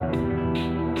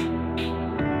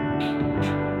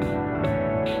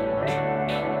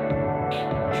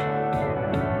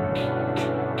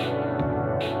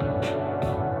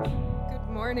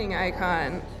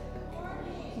icon.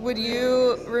 Would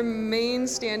you remain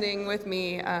standing with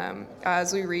me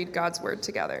as we read God's word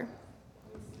together?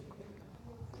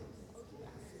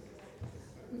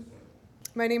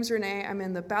 My name's Renee. I'm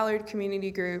in the Ballard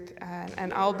Community Group,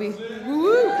 and I'll be...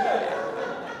 Woo!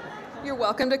 You're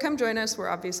welcome to come join us. We're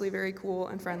obviously very cool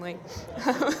and friendly.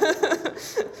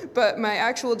 But my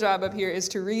actual job up here is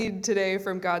to read today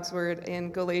from God's Word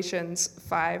in Galatians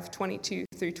 5:22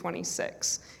 through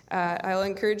 26. I'll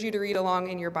encourage you to read along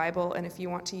in your Bible, and if you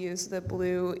want to use the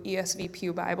blue ESV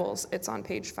Pew Bibles, it's on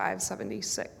page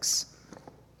 576.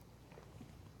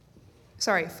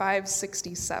 Sorry,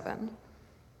 567.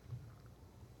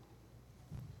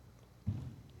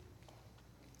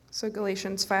 So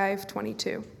Galatians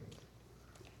 5:22.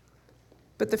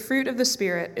 But the fruit of the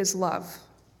Spirit is love,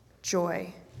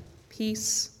 joy,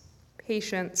 peace,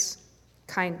 patience,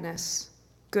 kindness,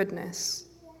 goodness,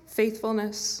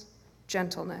 faithfulness,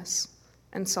 gentleness,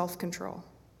 and self-control.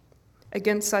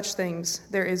 Against such things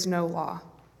there is no law.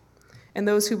 And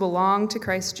those who belong to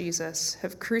Christ Jesus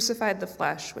have crucified the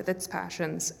flesh with its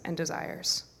passions and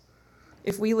desires.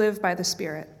 If we live by the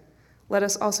Spirit, let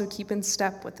us also keep in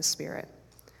step with the Spirit.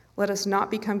 Let us not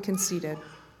become conceited,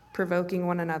 provoking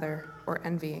one another or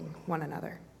envying one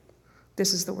another.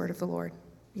 This is the word of the Lord.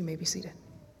 You may be seated.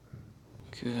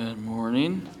 Good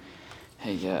morning.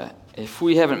 Hey, if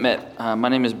we haven't met, my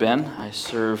name is Ben. I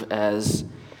serve as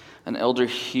an elder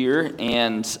here,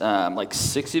 and like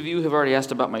 6 of you have already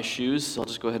asked about my shoes, so I'll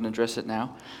just go ahead and address it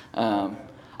now.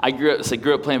 I grew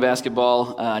up playing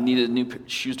basketball, needed new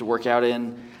shoes to work out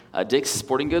in. Dick's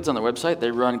Sporting Goods on their website,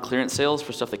 they run clearance sales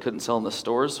for stuff they couldn't sell in the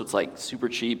stores, so it's like super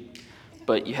cheap,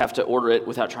 but you have to order it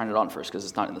without trying it on first because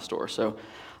it's not in the store. So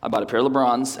I bought a pair of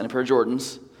LeBrons and a pair of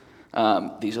Jordans.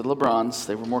 These are the LeBrons.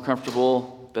 They were more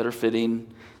comfortable, better fitting,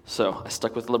 so I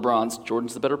stuck with the LeBrons.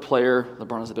 Jordan's the better player,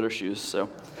 LeBron has the better shoes, so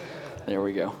there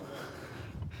we go.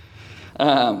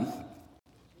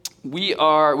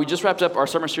 We just wrapped up our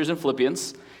summer series in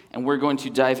Philippians, and we're going to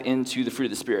dive into the fruit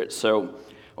of the Spirit. So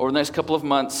over the next couple of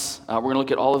months, we're going to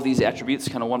look at all of these attributes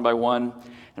kind of one by one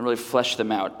and really flesh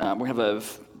them out. We're going to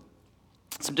have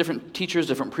some different teachers,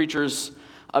 different preachers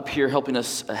up here helping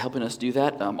us do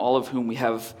that, all of whom we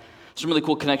have some really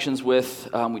cool connections with.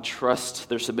 We trust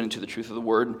they're submitting to the truth of the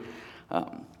Word.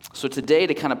 So today,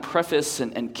 to kind of preface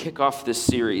and kick off this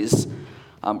series,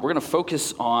 we're going to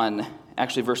focus on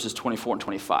actually verses 24 and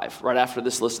 25, right after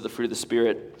this list of the fruit of the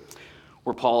Spirit,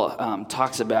 where Paul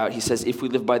talks about, he says, if we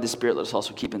live by the Spirit, let us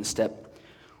also keep in step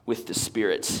with the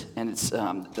Spirit. And it's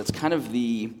that's kind of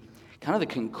the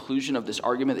conclusion of this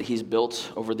argument that he's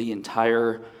built over the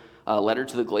entire letter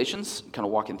to the Galatians, kind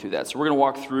of walking through that. So we're going to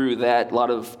walk through that, a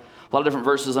lot of different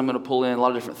verses I'm going to pull in, a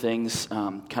lot of different things,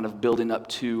 kind of building up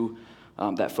to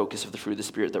that focus of the fruit of the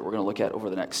Spirit that we're going to look at over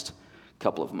the next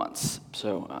couple of months.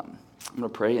 So I'm going to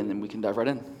pray, and then we can dive right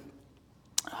in.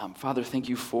 Father, thank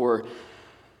you for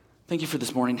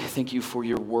this morning. Thank you for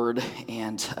your word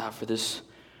and for this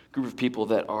group of people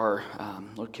that are,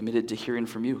 Lord, committed to hearing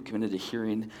from you, committed to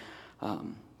hearing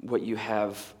what you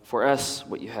have for us,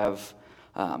 what you have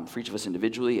for each of us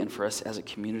individually, and for us as a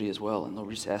community as well. And Lord,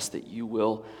 we just ask that you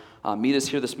will meet us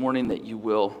here this morning, that you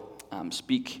will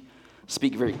speak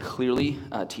very clearly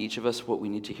to each of us what we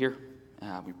need to hear.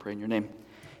 We pray in your name.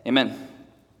 Amen.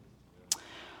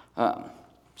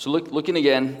 So looking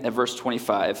again at verse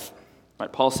 25,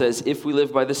 right, Paul says, if we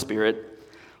live by the Spirit,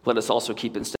 let us also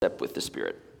keep in step with the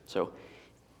Spirit. So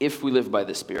if we live by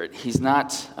the Spirit, he's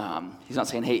not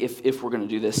saying, hey, if we're going to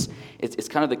do this, it's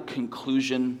kind of the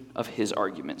conclusion of his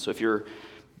argument. So if you're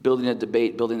building a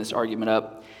debate, building this argument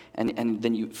up, and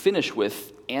then you finish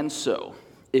with, and so,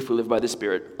 if we live by the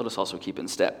Spirit, let us also keep in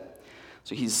step.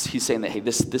 So he's saying that, hey,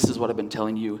 this is what I've been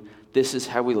telling you, this is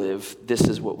how we live, this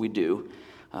is what we do.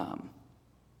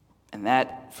 And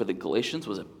that, for the Galatians,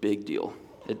 was a big deal.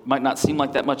 It might not seem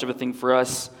like that much of a thing for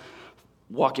us,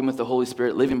 walking with the Holy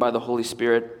Spirit, living by the Holy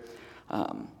Spirit.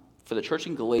 For the church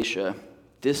in Galatia,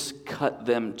 this cut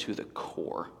them to the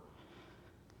core.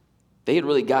 They had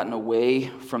really gotten away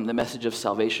from the message of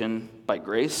salvation by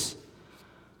grace.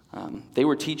 They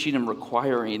were teaching and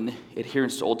requiring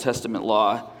adherence to Old Testament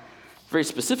law, very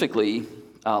specifically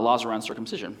laws around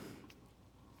circumcision.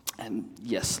 And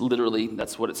yes, literally,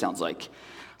 that's what it sounds like.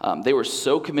 They were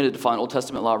so committed to following Old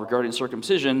Testament law regarding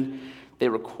circumcision, they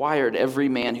required every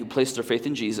man who placed their faith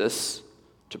in Jesus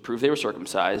to prove they were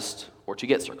circumcised or to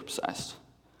get circumcised.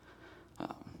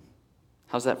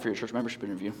 How's that for your church membership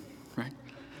interview, right?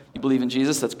 You believe in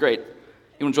Jesus? That's great.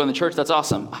 You want to join the church? That's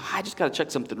awesome. I just got to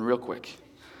check something real quick.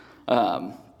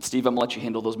 Steve, I'm going to let you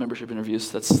handle those membership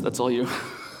interviews. That's all you.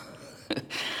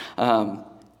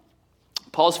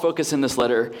 Paul's focus in this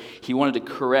letter, he wanted to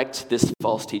correct this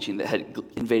false teaching that had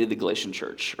invaded the Galatian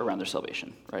church around their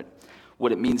salvation, right?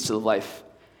 What it means to live life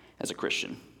as a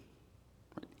Christian.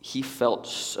 He felt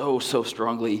so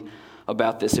strongly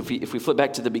about this. If we flip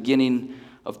back to the beginning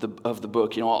of the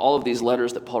book, all of these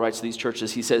letters that Paul writes to these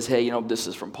churches, he says, hey, this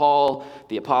is from Paul,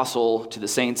 the apostle, to the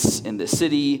saints in this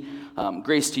city,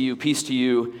 grace to you, peace to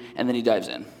you, and then he dives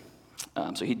in.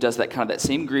 So he does that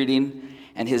same greeting,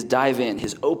 and his dive in,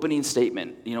 his opening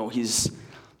statement,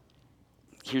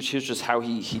 here's just how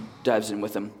he dives in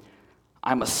with them.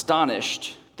 I'm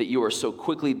astonished that you are so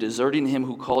quickly deserting him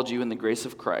who called you in the grace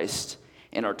of Christ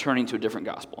and are turning to a different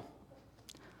gospel.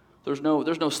 There's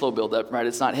no slow build up, right?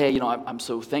 It's not, hey, I'm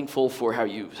so thankful for how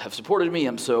you have supported me.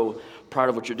 I'm so proud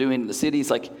of what you're doing in the city. It's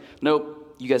like,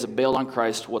 nope, you guys have bailed on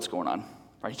Christ. What's going on?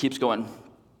 Right? He keeps going.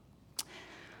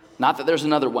 Not that there's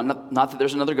another one, not that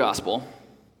there's another gospel,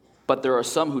 but there are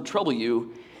some who trouble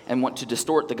you and want to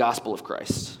distort the gospel of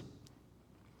Christ.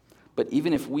 But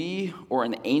even if we or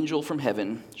an angel from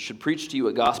heaven should preach to you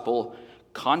a gospel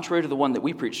contrary to the one that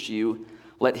we preach to you,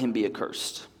 let him be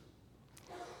accursed.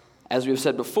 As we have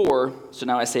said before, so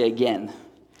now I say again,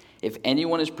 if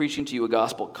anyone is preaching to you a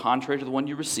gospel contrary to the one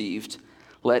you received,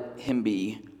 let him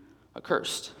be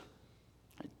accursed.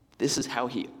 This is how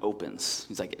he opens.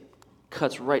 He's like, it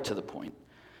cuts right to the point.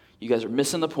 You guys are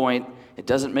missing the point. It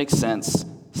doesn't make sense.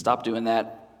 Stop doing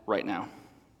that right now.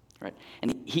 Right?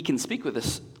 And he can speak with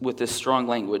this strong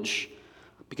language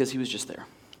because he was just there.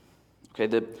 Okay,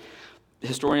 the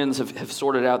historians have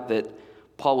sorted out that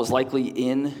Paul was likely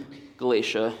in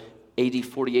Galatia AD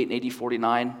 48 and AD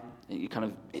 49, and kind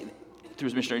of through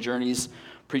his missionary journeys,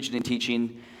 preaching and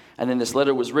teaching. And then this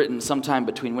letter was written sometime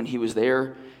between when he was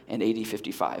there and AD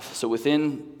 55. So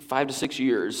within 5 to 6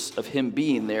 years of him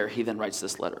being there, he then writes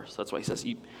this letter. So that's why he says,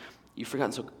 you've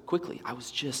forgotten so quickly. I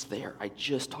was just there. I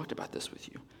just talked about this with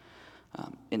you.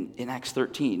 In Acts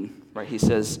 13, right, he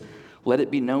says, let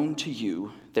it be known to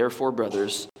you, therefore,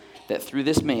 brothers, that through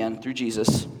this man, through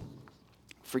Jesus,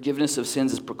 forgiveness of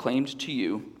sins is proclaimed to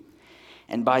you,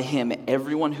 and by him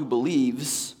everyone who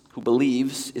believes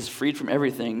is freed from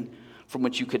everything from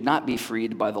which you could not be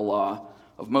freed by the law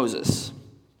of Moses.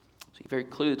 So he very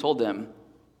clearly told them,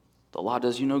 the law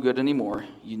does you no good anymore.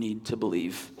 You need to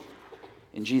believe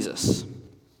in Jesus.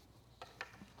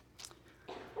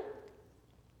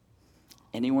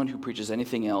 Anyone who preaches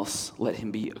anything else, let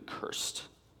him be accursed.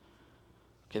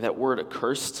 Okay, that word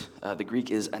accursed, the Greek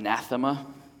is anathema.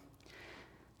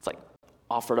 It's like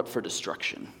offered up for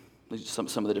destruction. Some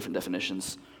of the different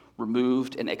definitions.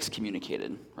 Removed and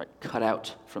excommunicated, right? Cut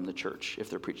out from the church if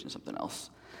they're preaching something else.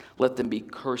 Let them be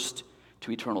cursed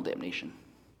to eternal damnation.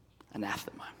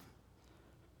 Anathema.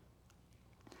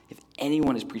 If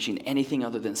anyone is preaching anything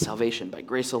other than salvation by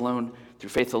grace alone, through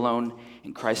faith alone,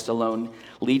 in Christ alone,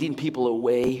 leading people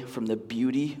away from the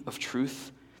beauty of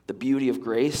truth, the beauty of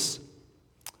grace,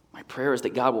 my prayer is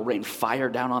that God will rain fire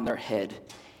down on their head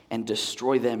and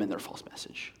destroy them and their false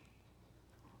message.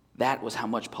 That was how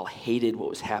much Paul hated what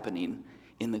was happening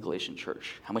in the Galatian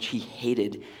church, how much he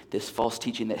hated this false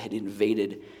teaching that had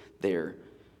invaded their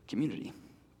community.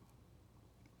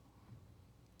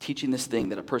 Teaching this thing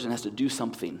that a person has to do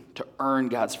something to earn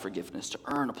God's forgiveness, to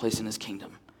earn a place in his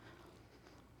kingdom.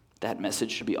 That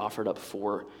message should be offered up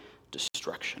for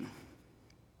destruction.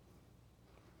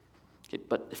 Okay,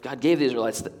 but if God gave the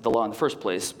Israelites the law in the first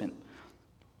place,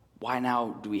 why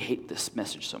now do we hate this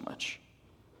message so much?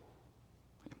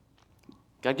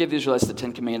 God gave the Israelites the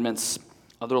 10 Commandments,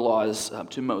 other laws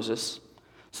to Moses,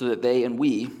 so that they and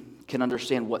we can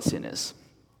understand what sin is.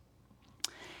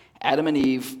 Adam and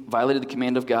Eve violated the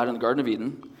command of God in the Garden of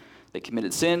Eden. They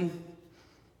committed sin,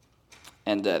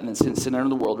 and then sin entered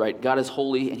the world, right? God is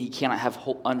holy, and he cannot have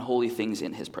unholy things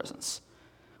in his presence.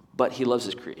 But he loves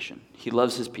his creation. He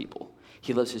loves his people.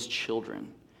 He loves his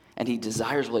children. And he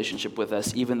desires relationship with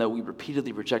us, even though we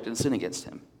repeatedly reject and sin against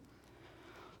him.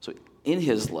 So in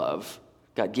his love,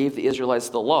 God gave the Israelites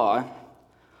the law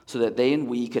so that they and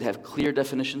we could have clear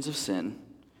definitions of sin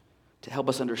to help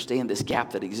us understand this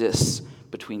gap that exists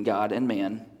between God and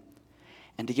man,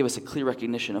 and to give us a clear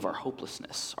recognition of our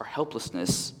hopelessness, our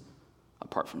helplessness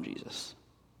apart from Jesus.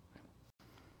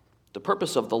 The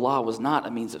purpose of the law was not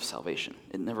a means of salvation.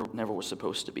 It never was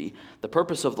supposed to be. The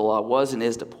purpose of the law was and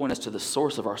is to point us to the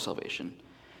source of our salvation,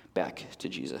 back to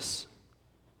Jesus.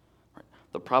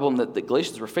 The problem that the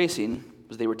Galatians were facing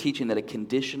was they were teaching that a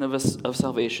condition of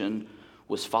salvation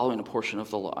was following a portion of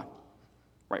the law.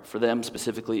 Right, for them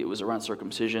specifically, it was around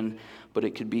circumcision, but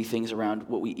it could be things around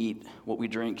what we eat, what we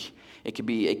drink. It could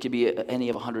be any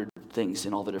of 100 things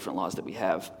in all the different laws that we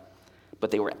have. But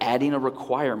they were adding a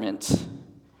requirement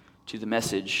to the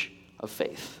message of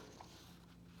faith.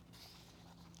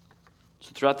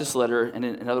 So throughout this letter and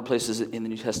in other places in the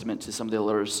New Testament to some of the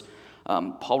letters,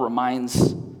 Paul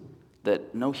reminds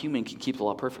that no human can keep the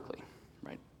law perfectly,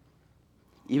 right?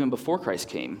 Even before Christ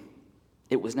came,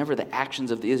 it was never the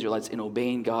actions of the Israelites in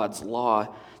obeying God's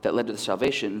law that led to the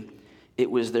salvation. It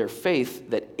was their faith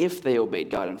that if they obeyed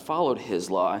God and followed his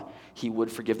law, he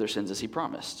would forgive their sins as he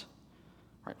promised,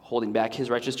 right? Holding back his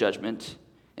righteous judgment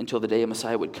until the day a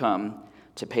Messiah would come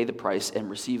to pay the price and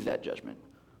receive that judgment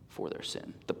for their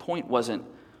sin. The point wasn't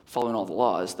following all the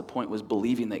laws. The point was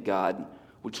believing that God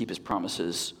would keep his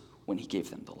promises when he gave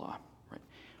them the law. Right?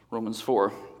 Romans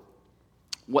 4,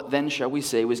 what then shall we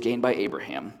say was gained by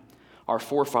Abraham, our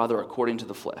forefather according to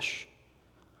the flesh?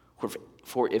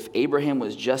 For if Abraham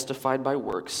was justified by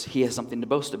works, he has something to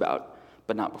boast about,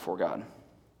 but not before God.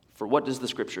 For what does the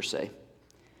scripture say?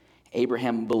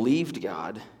 Abraham believed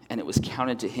God, and it was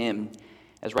counted to him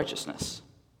as righteousness.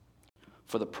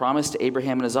 For the promise to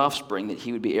Abraham and his offspring that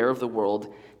he would be heir of the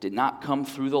world did not come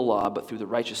through the law, but through the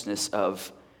righteousness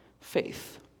of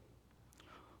faith.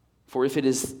 For if it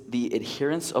is the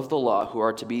adherents of the law who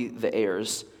are to be the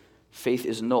heirs, faith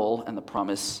is null and the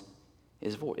promise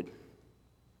is void.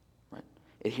 Right?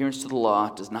 Adherence to the law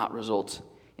does not result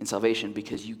in salvation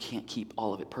because you can't keep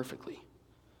all of it perfectly.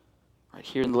 Right?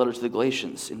 Here in the letter to the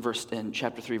Galatians, in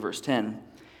chapter 3, verse 10,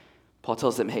 Paul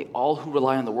tells them, hey, all who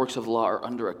rely on the works of the law are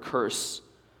under a curse.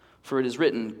 For it is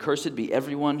written, cursed be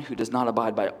everyone who does not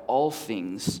abide by all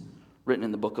things written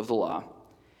in the book of the law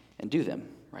and do them.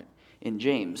 Right? In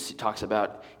James, he talks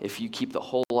about if you keep the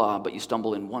whole law but you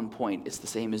stumble in one point, it's the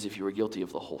same as if you were guilty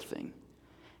of the whole thing.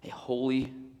 A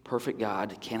holy, perfect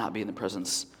God cannot be in the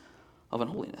presence of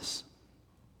unholiness.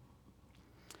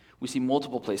 We see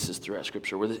multiple places throughout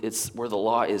Scripture where the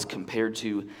law is compared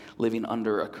to living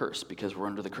under a curse because we're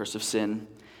under the curse of sin,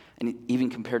 and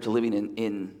even compared to living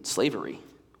in slavery.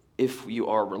 If you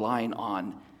are relying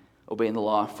on obeying the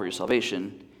law for your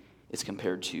salvation, it's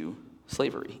compared to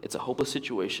slavery. It's a hopeless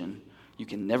situation you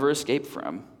can never escape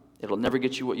from. It'll never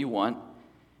get you what you want,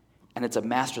 and it's a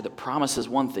master that promises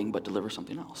one thing but delivers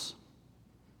something else.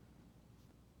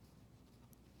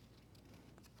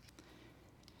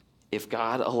 If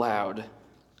God allowed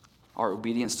our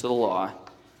obedience to the law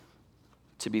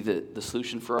to be the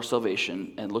solution for our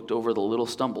salvation and looked over the little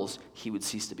stumbles, he would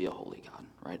cease to be a holy God,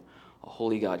 right? A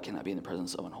holy God cannot be in the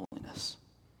presence of unholiness.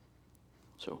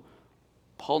 So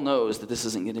Paul knows that this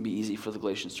isn't going to be easy for the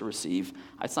Galatians to receive.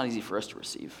 It's not easy for us to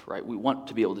receive, right? We want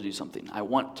to be able to do something. I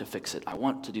want to fix it. I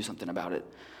want to do something about it.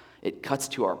 It cuts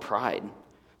to our pride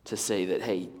to say that,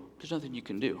 hey, there's nothing you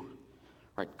can do.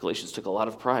 Right, Galatians took a lot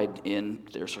of pride in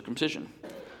their circumcision.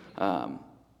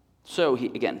 So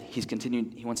he's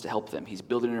continuing. He wants to help them. He's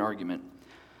building an argument.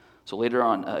 So later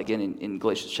on, again in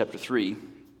Galatians chapter 3,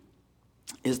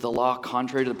 is the law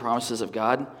contrary to the promises of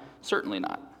God? Certainly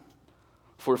not.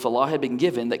 For if a law had been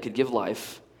given that could give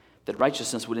life, then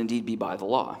righteousness would indeed be by the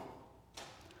law.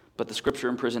 But the Scripture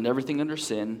imprisoned everything under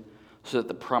sin, so that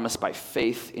the promise by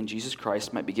faith in Jesus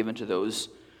Christ might be given to those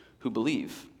who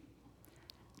believe.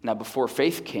 Now, before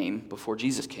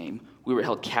Jesus came, we were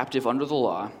held captive under the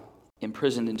law,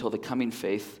 imprisoned until the coming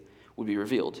faith would be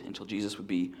revealed, until Jesus would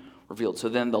be revealed. So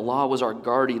then the law was our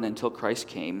guardian until Christ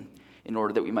came, in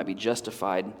order that we might be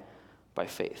justified by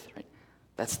faith. Right?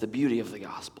 That's the beauty of the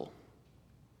gospel.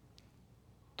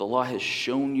 The law has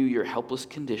shown you your helpless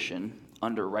condition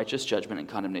under righteous judgment and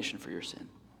condemnation for your sin.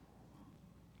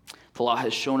 The law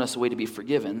has shown us a way to be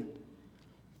forgiven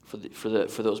for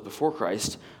those before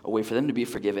Christ, a way for them to be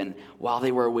forgiven while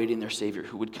they were awaiting their Savior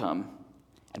who would come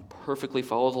and perfectly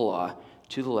follow the law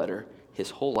to the letter his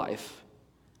whole life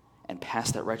and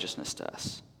pass that righteousness to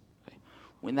us. Okay?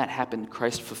 When that happened,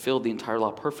 Christ fulfilled the entire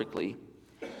law perfectly,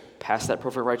 passed that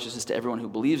perfect righteousness to everyone who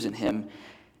believes in him,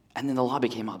 and then the law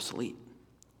became obsolete.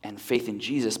 And faith in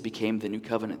Jesus became the new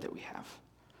covenant that we have.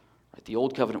 Right? The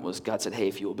old covenant was God said, hey,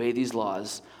 if you obey these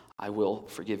laws, I will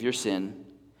forgive your sin,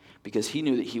 because he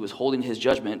knew that he was holding his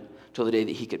judgment till the day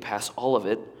that he could pass all of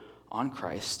it on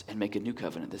Christ and make a new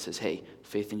covenant that says, hey,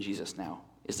 faith in Jesus now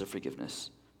is the forgiveness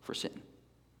for sin.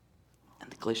 And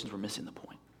the Galatians were missing the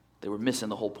point. They were missing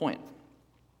the whole point.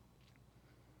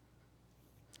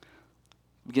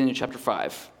 Beginning in chapter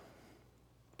 5,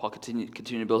 Paul continued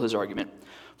to build his argument.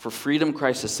 For freedom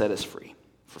Christ has set us free.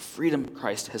 For freedom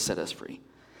Christ has set us free.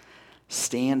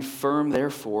 Stand firm,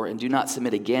 therefore, and do not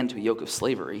submit again to a yoke of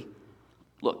slavery.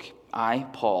 Look, I,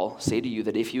 Paul, say to you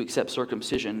that if you accept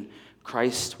circumcision,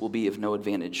 Christ will be of no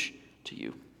advantage to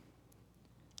you.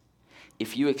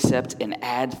 If you accept and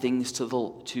add things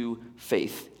to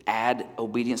faith, add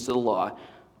obedience to the law,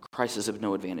 Christ is of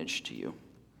no advantage to you.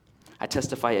 I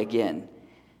testify again,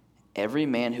 Every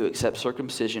man who accepts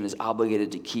circumcision is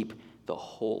obligated to keep the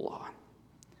whole law.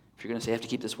 If you're going to say, I have to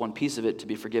keep this one piece of it to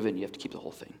be forgiven, you have to keep the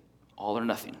whole thing. All or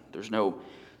nothing. There's no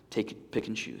pick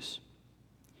and choose.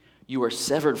 You are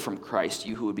severed from Christ,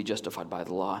 you who would be justified by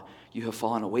the law. You have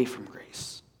fallen away from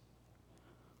grace.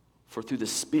 For through the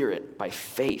Spirit, by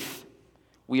faith,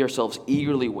 we ourselves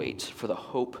eagerly wait for the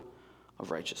hope of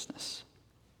righteousness.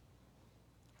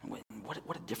 And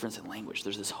what a difference in language.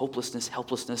 There's this hopelessness,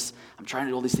 helplessness. I'm trying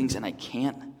to do all these things and I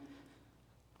can't.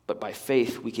 But by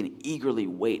faith, we can eagerly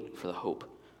wait for the hope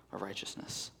of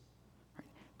righteousness. Right?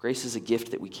 Grace is a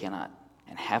gift that we cannot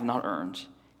and have not earned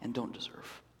and don't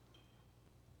deserve.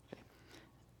 Okay?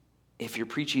 If you're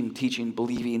preaching, teaching,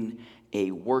 believing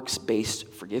a works-based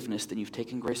forgiveness, then you've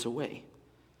taken grace away.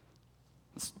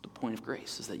 That's the point of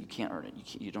grace, is that you can't earn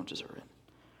it. You don't deserve it.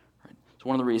 Right? It's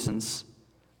one of the reasons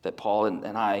that Paul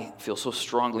and I feel so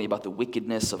strongly about the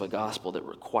wickedness of a gospel that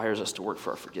requires us to work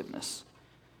for our forgiveness,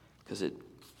 because it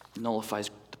nullifies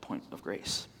the point of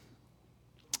grace.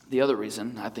 The other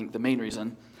reason, I think the main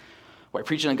reason, why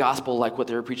preaching a gospel like what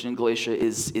they were preaching in Galatia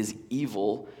is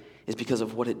evil is because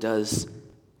of what it does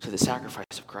to the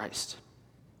sacrifice of Christ.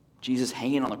 Jesus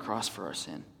hanging on the cross for our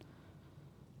sin.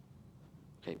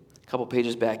 Okay, a couple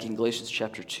pages back in Galatians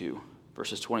chapter 2,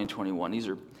 verses 20 and 21. These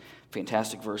are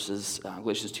fantastic verses.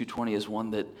 Galatians 2:20 is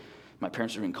one that my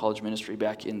parents were in college ministry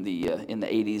back in the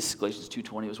 80s. Galatians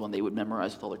 2:20 was one they would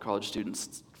memorize with all their college students.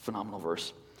 It's a phenomenal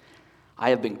verse. I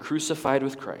have been crucified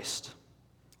with Christ.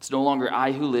 It's no longer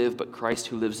I who live, but Christ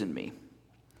who lives in me.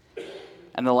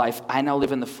 And the life I now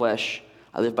live in the flesh,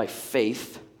 I live by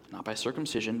faith, not by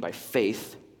circumcision, by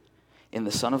faith in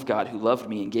the Son of God who loved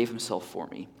me and gave himself for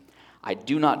me. I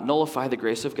do not nullify the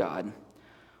grace of God,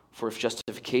 for if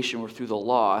justification were through the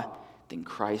law, then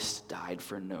Christ died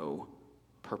for no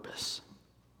purpose.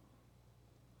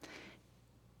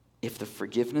 If the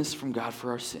forgiveness from God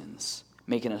for our sins,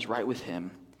 making us right with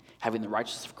him, having the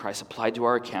righteousness of Christ applied to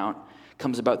our account,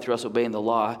 comes about through us obeying the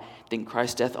law, then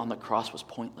Christ's death on the cross was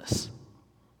pointless.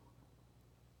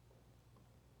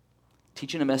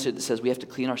 Teaching a message that says we have to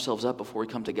clean ourselves up before we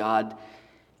come to God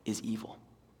is evil.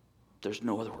 There's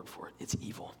no other word for it. It's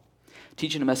evil.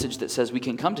 Teaching a message that says we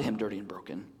can come to him dirty and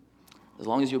broken. As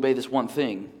long as you obey this one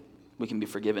thing, we can be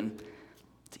forgiven.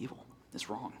 It's evil. It's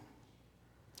wrong.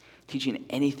 Teaching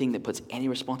anything that puts any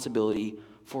responsibility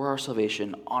for our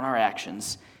salvation on our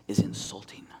actions is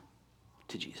insulting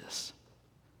to Jesus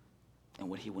and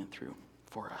what he went through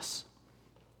for us.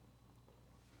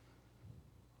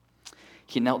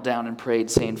 He knelt down and prayed,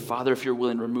 saying, Father, if you're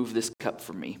willing, remove this cup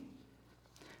from me.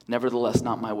 Nevertheless,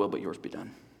 not my will, but yours be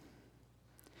done.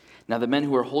 Now the men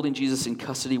who were holding Jesus in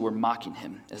custody were mocking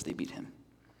him as they beat him.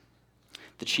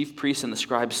 The chief priests and the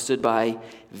scribes stood by,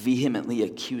 vehemently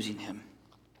accusing him.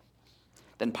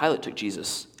 Then Pilate took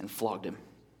Jesus and flogged him.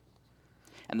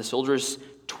 And the soldiers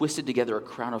twisted together a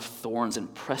crown of thorns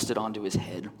and pressed it onto his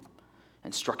head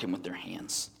and struck him with their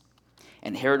hands.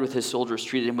 And Herod with his soldiers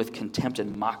treated him with contempt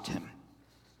and mocked him.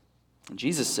 And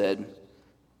Jesus said,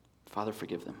 Father,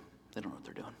 forgive them. They don't know what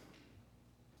they're doing.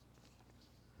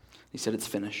 He said, it's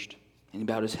finished. And he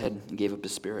bowed his head and gave up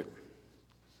his spirit.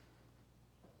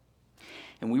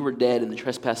 And we were dead in the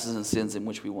trespasses and sins in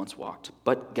which we once walked.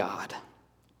 But God,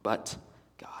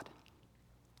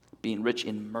 being rich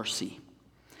in mercy,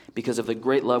 because of the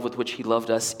great love with which he loved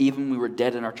us, even when we were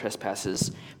dead in our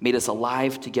trespasses, made us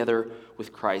alive together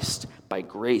with Christ. By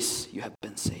grace you have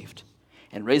been saved.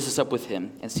 And raised us up with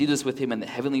him, and seated us with him in the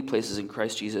heavenly places in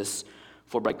Christ Jesus.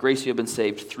 For by grace you have been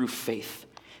saved through faith.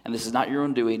 And this is not your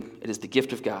own doing, it is the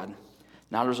gift of God,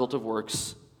 not a result of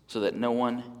works, so that no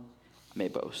one may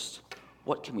boast.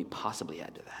 What can we possibly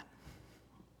add to that?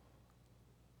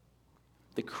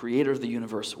 The creator of the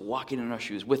universe walking in our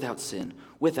shoes without sin,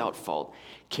 without fault,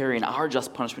 carrying our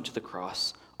just punishment to the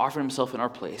cross, offering himself in our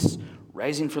place,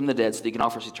 rising from the dead so that he can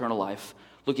offer us eternal life,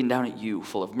 looking down at you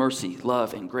full of mercy,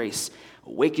 love, and grace,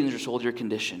 awakens your soul to your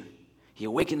condition. He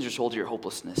awakens your soul to your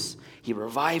hopelessness. He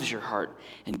revives your heart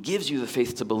and gives you the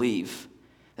faith to believe.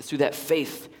 It's through that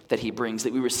faith that he brings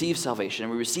that we receive salvation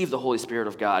and we receive the Holy Spirit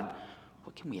of God.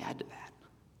 What can we add to that?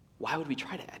 Why would we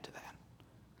try to add to that?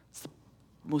 It's the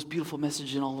most beautiful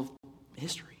message in all of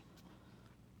history.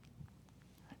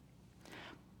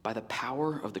 By the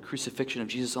power of the crucifixion of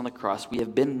Jesus on the cross, we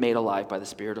have been made alive by the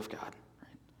Spirit of God.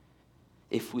 Right?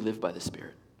 If we live by the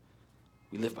Spirit,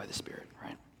 we live by the Spirit, right?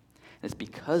 And it's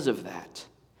because of that,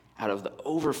 out of the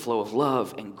overflow of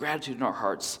love and gratitude in our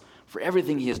hearts for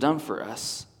everything he has done for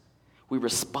us, we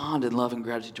respond in love and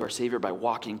gratitude to our Savior by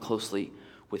walking closely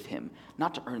with him.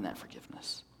 Not to earn that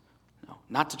forgiveness. No,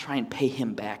 not to try and pay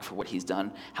him back for what he's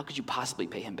done. How could you possibly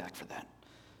pay him back for that?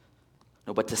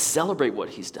 No, but to celebrate what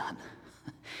he's done.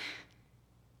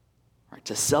 Right?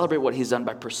 To celebrate what he's done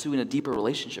by pursuing a deeper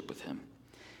relationship with him.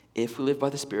 If we live by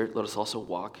the Spirit, let us also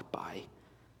walk by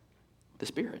the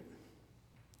Spirit.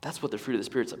 That's what the fruit of the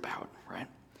Spirit's about, right?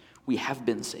 We have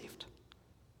been saved.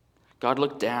 God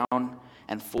looked down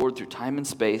and forward through time and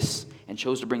space and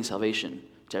chose to bring salvation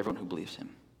to everyone who believes him.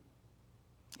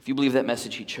 If you believe that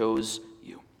message, he chose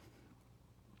you.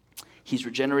 He's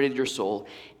regenerated your soul,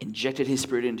 injected his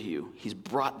Spirit into you. He's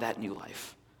brought that new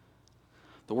life.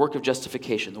 The work of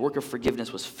justification, the work of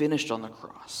forgiveness was finished on the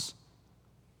cross.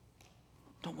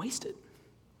 Don't waste it.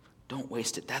 Don't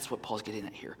waste it. That's what Paul's getting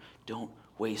at here. Don't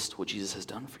waste what Jesus has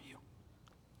done for you.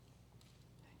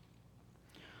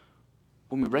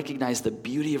 When we recognize the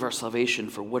beauty of our salvation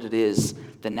for what it is,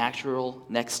 the natural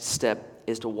next step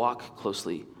is to walk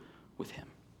closely with him.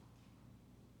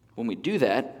 When we do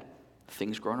that,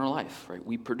 things grow in our life, right?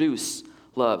 We produce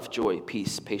love, joy,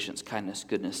 peace, patience, kindness,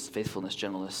 goodness, faithfulness,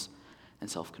 gentleness, and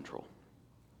self-control.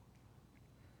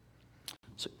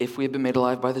 So if we have been made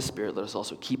alive by the Spirit, let us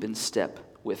also keep in step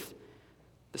with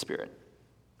the Spirit.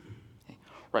 Okay.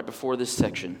 Right before this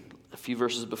section, a few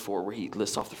verses before, where he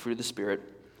lists off the fruit of the Spirit,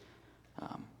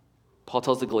 Paul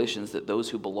tells the Galatians that those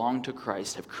who belong to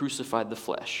Christ have crucified the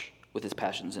flesh with its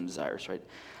passions and desires, right?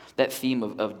 That theme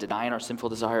of denying our sinful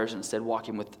desires and instead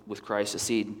walking with Christ is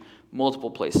seen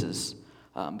multiple places,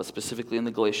 but specifically in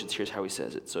the Galatians, here's how he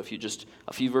says it. So if you just,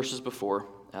 a few verses before,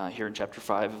 here in chapter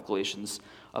 5 of Galatians,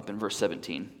 up in verse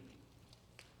 17.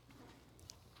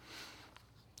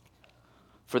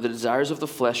 For the desires of the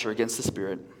flesh are against the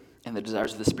Spirit, and the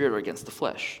desires of the Spirit are against the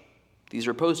flesh. These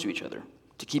are opposed to each other,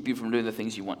 to keep you from doing the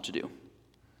things you want to do.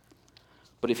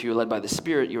 But if you are led by the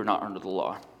Spirit, you are not under the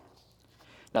law.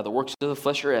 Now the works of the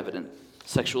flesh are evident: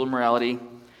 sexual immorality,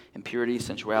 impurity,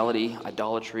 sensuality,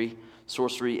 idolatry,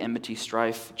 sorcery, enmity,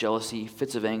 strife, jealousy,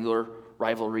 fits of anger,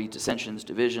 rivalry, dissensions,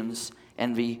 divisions,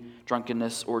 envy,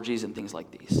 drunkenness, orgies, and things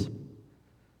like these.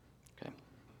 Okay,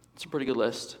 it's a pretty good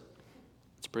list.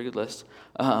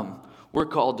 We're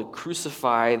called to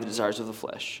crucify the desires of the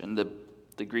flesh. And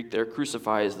the Greek there,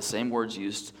 crucify, is the same words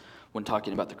used when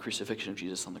talking about the crucifixion of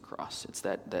Jesus on the cross. It's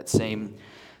that same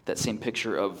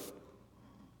picture of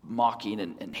mocking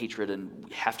and hatred, and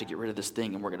we have to get rid of this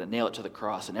thing, and we're going to nail it to the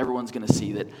cross, and everyone's going to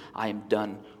see that I am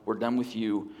done. We're done with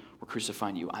you. We're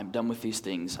crucifying you. I'm done with these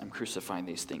things. I'm crucifying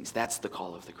these things. That's the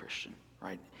call of the Christian,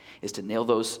 right? Is to nail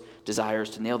those desires,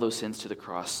 to nail those sins to the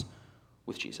cross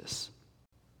with Jesus.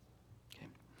 Okay?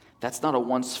 That's not a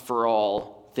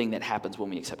once-for-all thing that happens when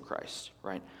we accept Christ,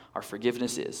 right? Our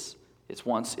forgiveness is. It's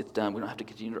once, it's done. We don't have to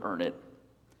continue to earn it.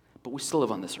 But we still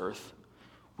live on this earth.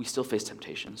 We still face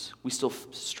temptations. We still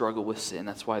struggle with sin.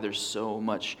 That's why there's so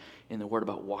much in the Word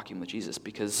about walking with Jesus,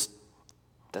 because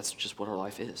that's just what our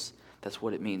life is. That's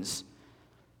what it means.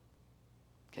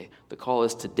 Okay, the call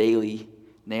is to daily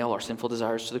nail our sinful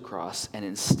desires to the cross and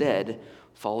instead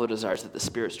follow the desires that the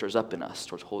Spirit stirs up in us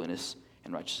towards holiness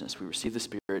and righteousness. We receive the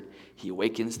Spirit. He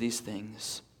awakens these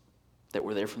things that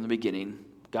were there from the beginning.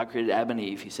 God created Adam and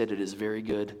Eve. He said it is very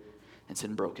good, and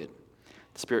sin broke it.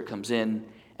 The Spirit comes in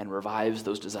and revives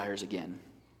those desires again.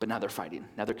 But now they're fighting.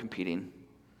 Now they're competing.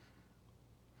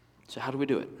 So how do we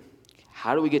do it?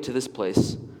 How do we get to this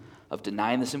place of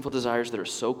denying the sinful desires that are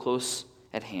so close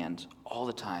at hand all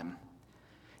the time,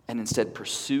 and instead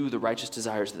pursue the righteous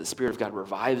desires that the Spirit of God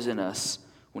revives in us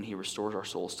when he restores our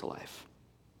souls to life?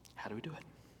 How do we do it?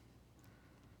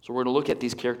 So we're going to look at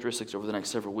these characteristics over the next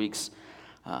several weeks.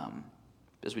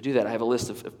 As we do that, I have a list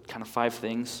of kind of 5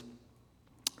 things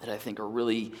that I think are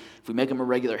really, if we make them a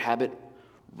regular habit,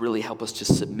 really help us to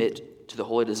submit to the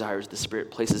holy desires the Spirit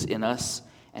places in us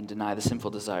and deny the sinful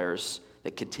desires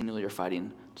that continually are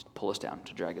fighting to pull us down,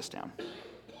 to drag us down.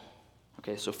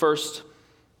 Okay, so first,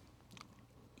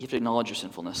 you have to acknowledge your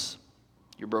sinfulness,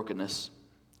 your brokenness,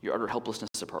 your utter helplessness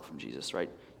apart from Jesus, right?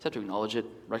 You have to acknowledge it,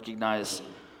 recognize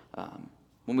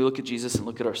when we look at Jesus and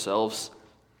look at ourselves,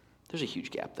 there's a huge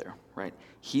gap there, right?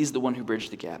 He's the one who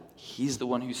bridged the gap. He's the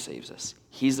one who saves us.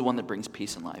 He's the one that brings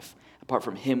peace in life. Apart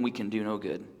from him, we can do no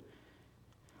good.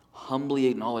 Humbly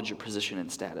acknowledge your position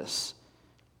and status,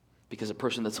 because a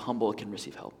person that's humble can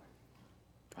receive help.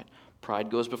 Right? Pride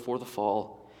goes before the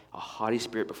fall, a haughty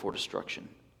spirit before destruction.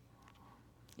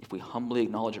 If we humbly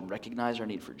acknowledge and recognize our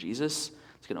need for Jesus,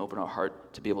 it's going to open our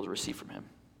heart to be able to receive from him.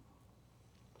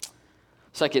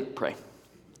 Second, pray.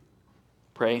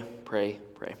 Pray, pray,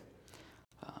 pray.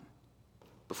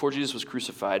 Before Jesus was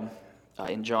crucified,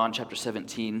 in John chapter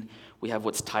 17, we have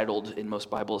what's titled in most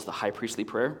Bibles the high priestly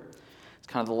prayer. It's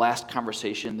kind of the last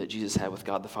conversation that Jesus had with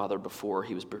God the Father before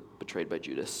he was betrayed by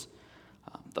Judas.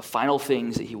 the final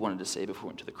things that he wanted to say before he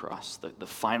went to the cross, the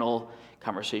final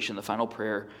conversation, the final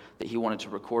prayer that he wanted to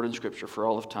record in Scripture for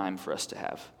all of time for us to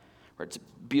have. Right? It's a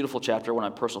beautiful chapter, one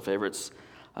of my personal favorites,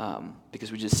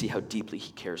 because we just see how deeply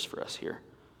he cares for us here.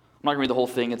 I'm not going to read the whole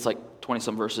thing. It's like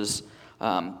 20-some verses,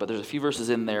 but there's a few verses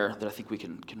in there that I think we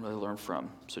can really learn from.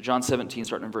 So John 17,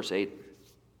 starting in verse 8.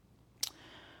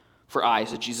 For I,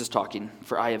 so Jesus talking,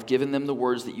 for I have given them the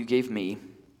words that you gave me,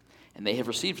 and they have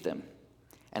received them,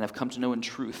 and have come to know in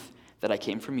truth that I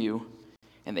came from you,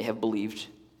 and they have believed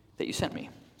that you sent me.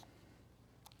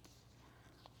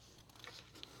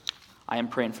 I am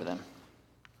praying for them.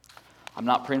 I'm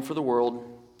not praying for the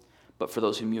world, but for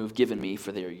those whom you have given me,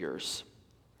 for they are yours.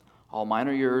 All mine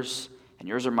are yours, and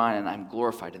yours are mine, and I am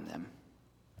glorified in them.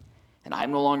 And I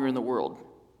am no longer in the world,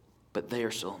 but they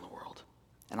are still in the world,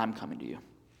 and I'm coming to you.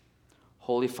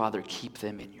 Holy Father, keep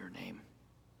them in your name.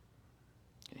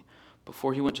 Okay.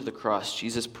 Before he went to the cross,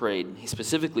 Jesus prayed.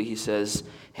 He says,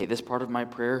 hey, this part of my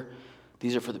prayer,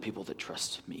 these are for the people that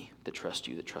trust me, that trust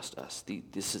you, that trust us.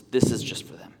 This is just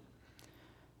for them.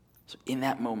 So in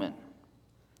that moment,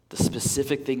 the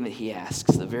specific thing that he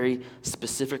asks, the very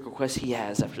specific request he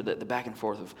has after the back and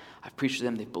forth of, I've preached to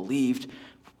them, they've believed,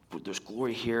 there's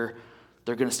glory here,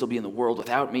 they're going to still be in the world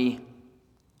without me.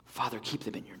 Father, keep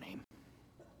them in your name.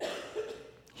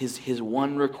 His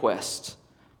one request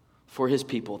for his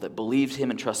people that believed him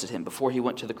and trusted him before he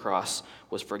went to the cross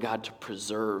was for God to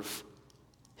preserve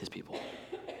his people.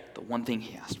 The one thing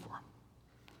he asked for.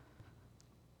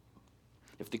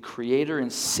 If the creator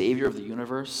and savior of the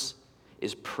universe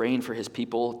is praying for his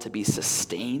people to be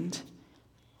sustained,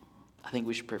 I think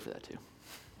we should pray for that too.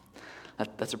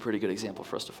 That's a pretty good example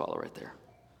for us to follow right there.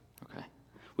 Okay,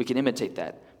 we can imitate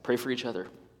that. Pray for each other.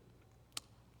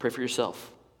 Pray for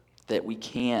yourself that we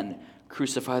can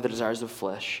crucify the desires of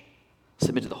flesh,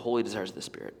 submit to the holy desires of the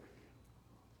Spirit.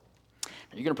 Now,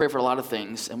 you're going to pray for a lot of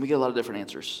things, and we get a lot of different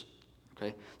answers.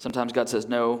 Okay, sometimes God says,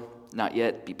 no, not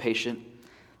yet, be patient.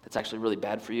 That's actually really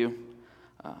bad for you.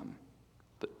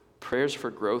 But prayers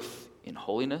for growth in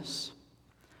holiness,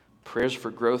 prayers for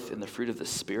growth in the fruit of the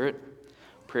Spirit,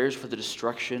 prayers for the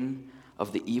destruction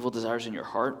of the evil desires in your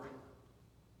heart,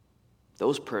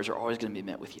 those prayers are always going to be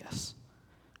met with yes.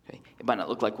 Okay? It might not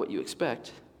look like what you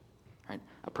expect. Right?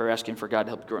 A prayer asking for God to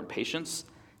help you grow in patience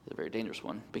is a very dangerous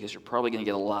one because you're probably going to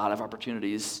get a lot of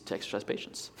opportunities to exercise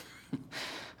patience.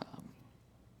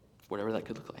 Whatever that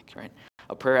could look like, right?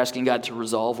 A prayer asking God to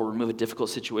resolve or remove a difficult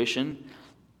situation,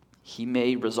 he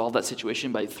may resolve that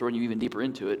situation by throwing you even deeper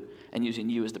into it and using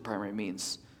you as the primary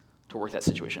means to work that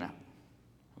situation out.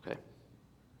 Okay?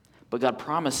 But God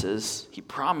promises, he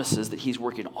promises that he's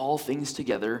working all things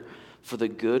together for the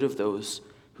good of those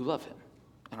who love him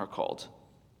and are called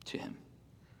to him.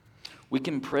 We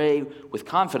can pray with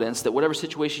confidence that whatever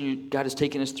situation God has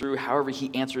taken us through, however he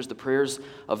answers the prayers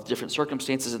of different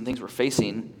circumstances and things we're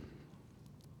facing,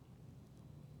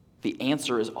 the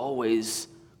answer is always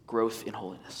growth in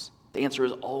holiness. The answer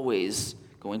is always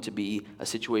going to be a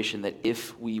situation that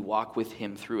if we walk with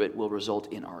him through it will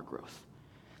result in our growth.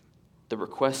 The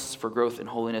requests for growth in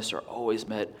holiness are always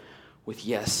met with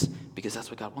yes, because that's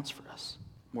what God wants for us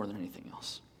more than anything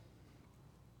else.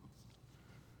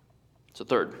 So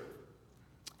third,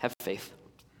 have faith.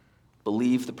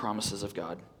 Believe the promises of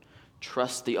God.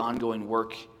 Trust the ongoing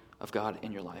work of God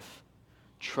in your life.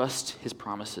 Trust his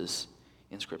promises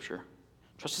in Scripture.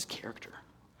 Trust his character.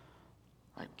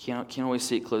 Right? Can't always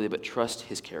see it clearly, but trust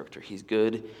his character. He's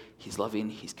good, he's loving,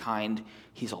 he's kind,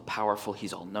 he's all-powerful,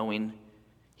 he's all-knowing.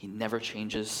 He never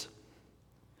changes.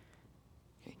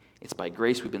 Okay? It's by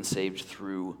grace we've been saved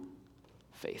through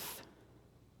faith.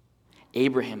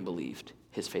 Abraham believed.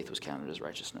 His faith was counted as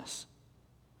righteousness.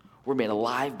 We're made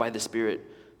alive by the Spirit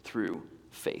through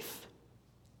faith.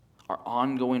 Our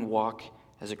ongoing walk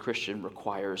as a Christian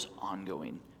requires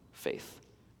ongoing faith.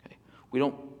 Okay? We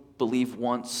don't believe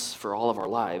once for all of our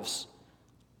lives.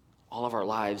 All of our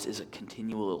lives is a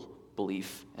continual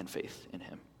belief and faith in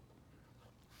him.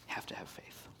 You have to have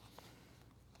faith.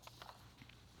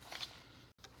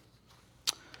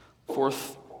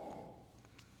 Fourth,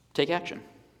 take action.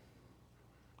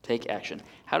 Take action.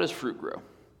 How does fruit grow?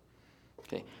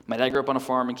 Okay, my dad grew up on a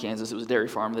farm in Kansas. It was a dairy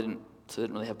farm. They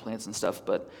didn't really have plants and stuff,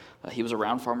 but he was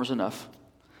around farmers enough.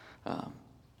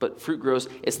 But fruit grows.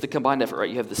 It's the combined effort, right?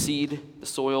 You have the seed, the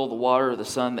soil, the water, the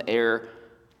sun, the air,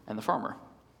 and the farmer.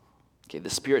 Okay, the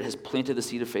Spirit has planted the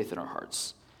seed of faith in our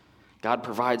hearts. God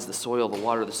provides the soil, the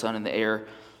water, the sun, and the air.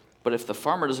 But if the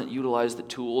farmer doesn't utilize the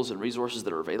tools and resources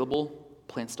that are available,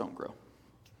 plants don't grow,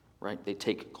 right? They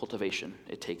take cultivation.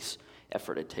 It takes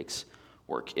effort. It takes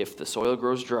work. If the soil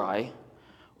grows dry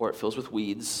or it fills with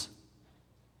weeds,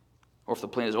 or if the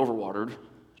plant is overwatered,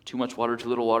 too much water, too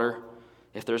little water,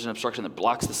 if there's an obstruction that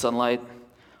blocks the sunlight,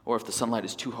 or if the sunlight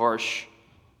is too harsh,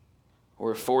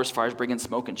 or if forest fires bring in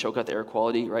smoke and choke out the air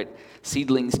quality, right?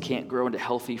 Seedlings can't grow into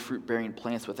healthy fruit-bearing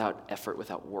plants without effort,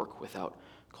 without work, without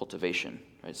cultivation,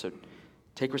 right? So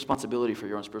take responsibility for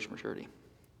your own spiritual maturity.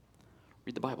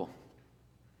 Read the Bible.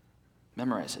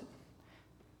 Memorize it.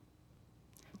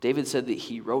 David said that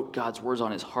he wrote God's words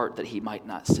on his heart that he might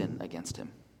not sin against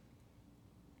him.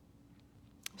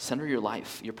 Center your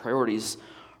life, your priorities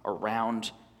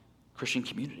around Christian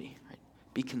community, right?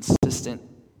 Be consistent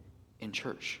in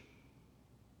church.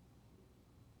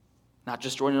 Not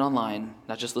just joining online,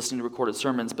 not just listening to recorded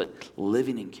sermons, but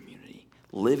living in community,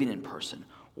 living in person,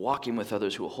 walking with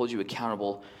others who will hold you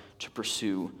accountable to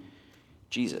pursue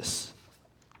Jesus.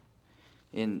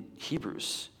 In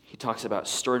Hebrews, he talks about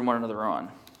stirring one another on.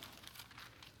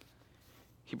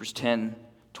 Hebrews 10,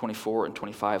 24 and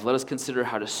 25. Let us consider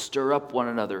how to stir up one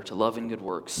another to love and good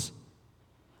works,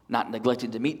 not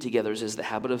neglecting to meet together as is the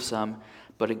habit of some,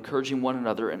 but encouraging one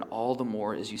another, and all the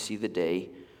more as you see the day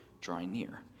drawing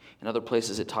near. In other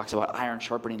places, it talks about iron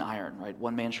sharpening iron, right?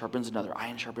 One man sharpens another,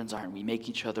 iron sharpens iron. We make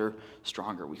each other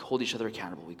stronger. We hold each other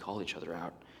accountable. We call each other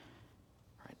out,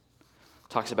 right?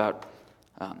 Talks about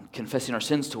confessing our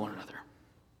sins to one another,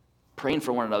 praying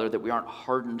for one another that we aren't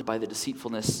hardened by the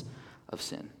deceitfulness of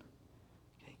sin.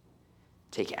 Okay?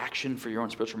 Take action for your own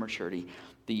spiritual maturity.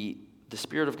 The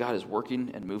Spirit of God is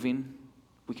working and moving.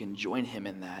 We can join him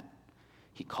in that.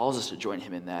 He calls us to join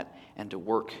him in that and to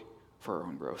work for our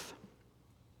own growth.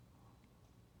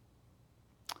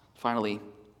 Finally,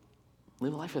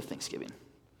 live a life of thanksgiving.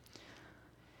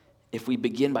 If we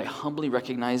begin by humbly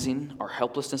recognizing our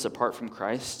helplessness apart from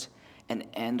Christ and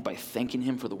end by thanking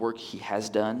him for the work he has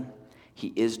done,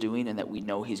 he is doing, and that we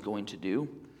know he's going to do,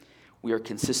 we are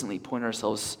consistently pointing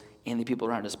ourselves and the people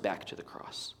around us back to the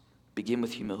cross. Begin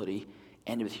with humility,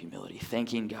 end with humility,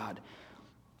 thanking God.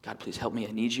 God, please help me.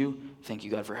 I need you. Thank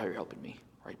you, God, for how you're helping me.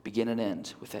 Right? Begin and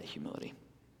end with that humility.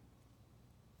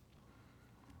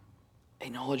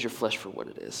 Acknowledge your flesh for what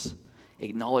it is.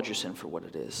 Acknowledge your sin for what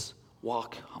it is.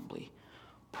 Walk humbly.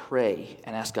 Pray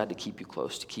and ask God to keep you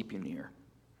close, to keep you near,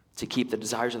 to keep the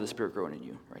desires of the Spirit growing in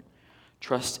you. Right?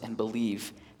 Trust and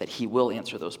believe that he will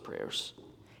answer those prayers.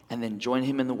 And then join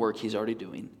him in the work he's already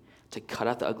doing to cut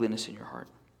out the ugliness in your heart.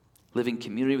 Live in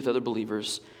community with other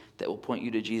believers that will point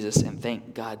you to Jesus, and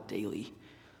thank God daily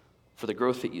for the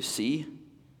growth that you see,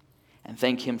 and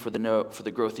thank him for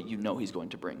the growth that you know he's going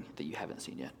to bring that you haven't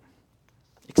seen yet.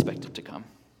 Expect it to come.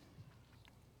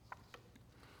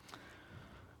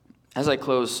 As I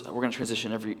close, we're going to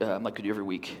transition like we do every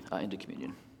week into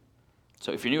communion.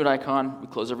 So if you're new at Icon, we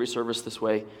close every service this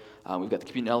way. We've got the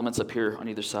communion elements up here on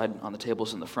either side on the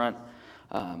tables in the front.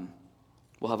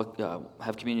 We'll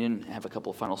have communion, have a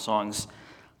couple of final songs.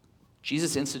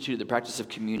 Jesus instituted the practice of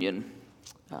communion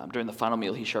during the final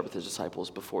meal he shared with his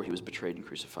disciples before he was betrayed and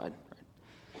crucified.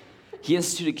 Right? He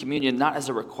instituted communion not as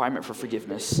a requirement for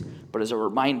forgiveness, but as a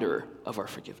reminder of our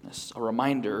forgiveness, a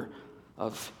reminder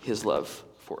of his love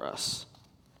for us,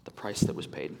 the price that was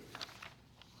paid.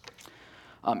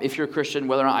 If you're a Christian,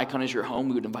 whether or not Icon is your home,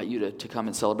 we would invite you to come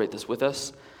and celebrate this with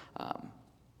us.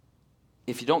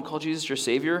 If you don't call Jesus your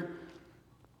Savior,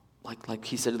 like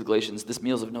he said to the Galatians, this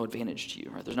meal is of no advantage to you.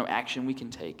 Right? There's no action we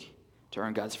can take to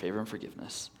earn God's favor and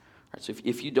forgiveness. Right? So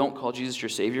if you don't call Jesus your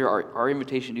Savior, our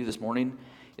invitation to you this morning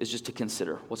is just to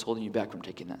consider what's holding you back from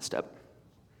taking that step.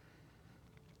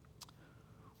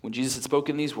 When Jesus had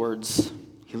spoken these words,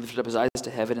 he lifted up his eyes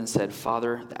to heaven and said,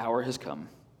 Father, the hour has come.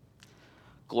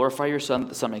 Glorify your Son, that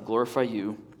the Son may glorify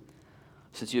you,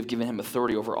 since you have given him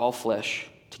authority over all flesh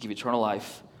to give eternal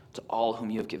life to all whom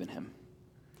you have given him.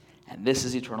 And this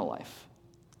is eternal life,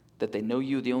 that they know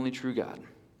you, the only true God,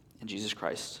 and Jesus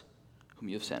Christ, whom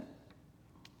you have sent.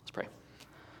 Let's pray.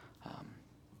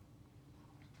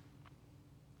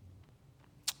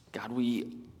 God,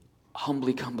 we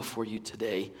humbly come before you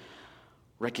today,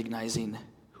 recognizing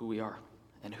who we are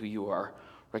and who you are,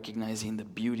 recognizing the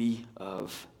beauty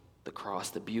of the cross,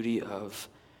 the beauty of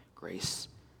grace,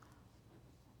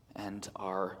 and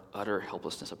our utter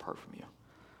helplessness apart from you.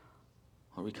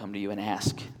 Lord, we come to you and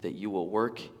ask that you will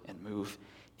work and move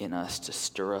in us to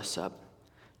stir us up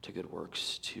to good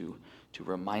works, to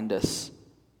remind us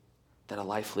that a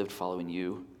life lived following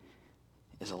you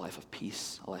is a life of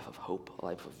peace, a life of hope, a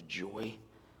life of joy.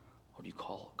 Lord, you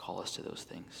call us to those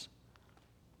things.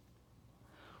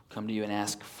 Come to you and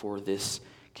ask for this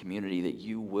community that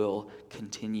you will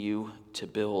continue to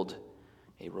build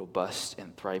a robust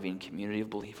and thriving community of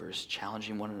believers,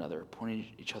 challenging one another, pointing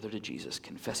each other to Jesus,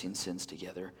 confessing sins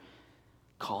together,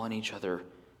 calling each other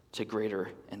to greater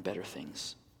and better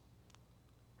things.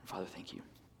 And Father, thank you.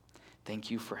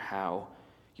 Thank you for how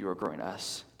you are growing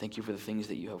us. Thank you for the things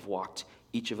that you have walked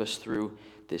each of us through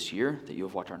this year, that you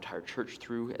have walked our entire church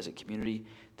through as a community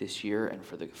this year, and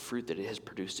for the fruit that it has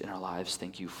produced in our lives.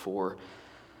 Thank you for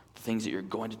the things that you're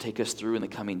going to take us through in the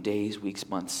coming days, weeks,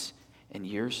 months, and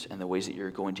years, and the ways that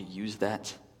you're going to use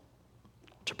that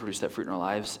to produce that fruit in our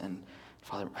lives. And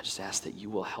Father, I just ask that you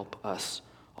will help us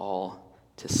all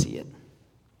to see it.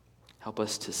 Help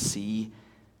us to see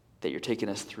that you're taking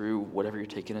us through whatever you're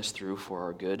taking us through for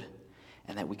our good,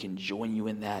 and that we can join you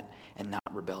in that and not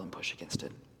rebel and push against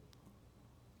it.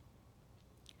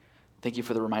 Thank you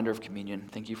for the reminder of communion.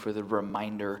 Thank you for the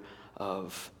reminder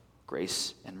of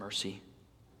grace and mercy.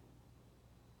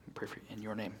 I pray for you in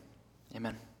your name.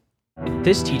 Amen.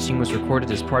 This teaching was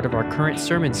recorded as part of our current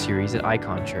sermon series at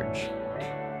Icon Church.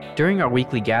 During our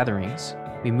weekly gatherings,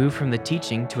 we move from the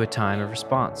teaching to a time of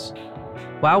response.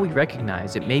 While we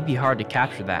recognize it may be hard to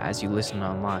capture that as you listen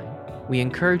online, we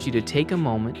encourage you to take a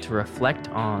moment to reflect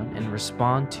on and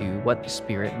respond to what the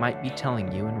Spirit might be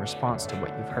telling you in response to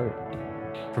what you've heard.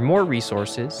 For more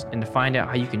resources and to find out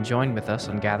how you can join with us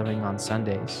on gathering on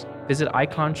Sundays, visit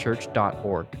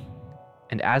iconchurch.org.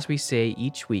 And as we say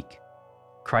each week,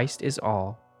 Christ is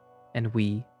all, and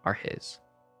we are His.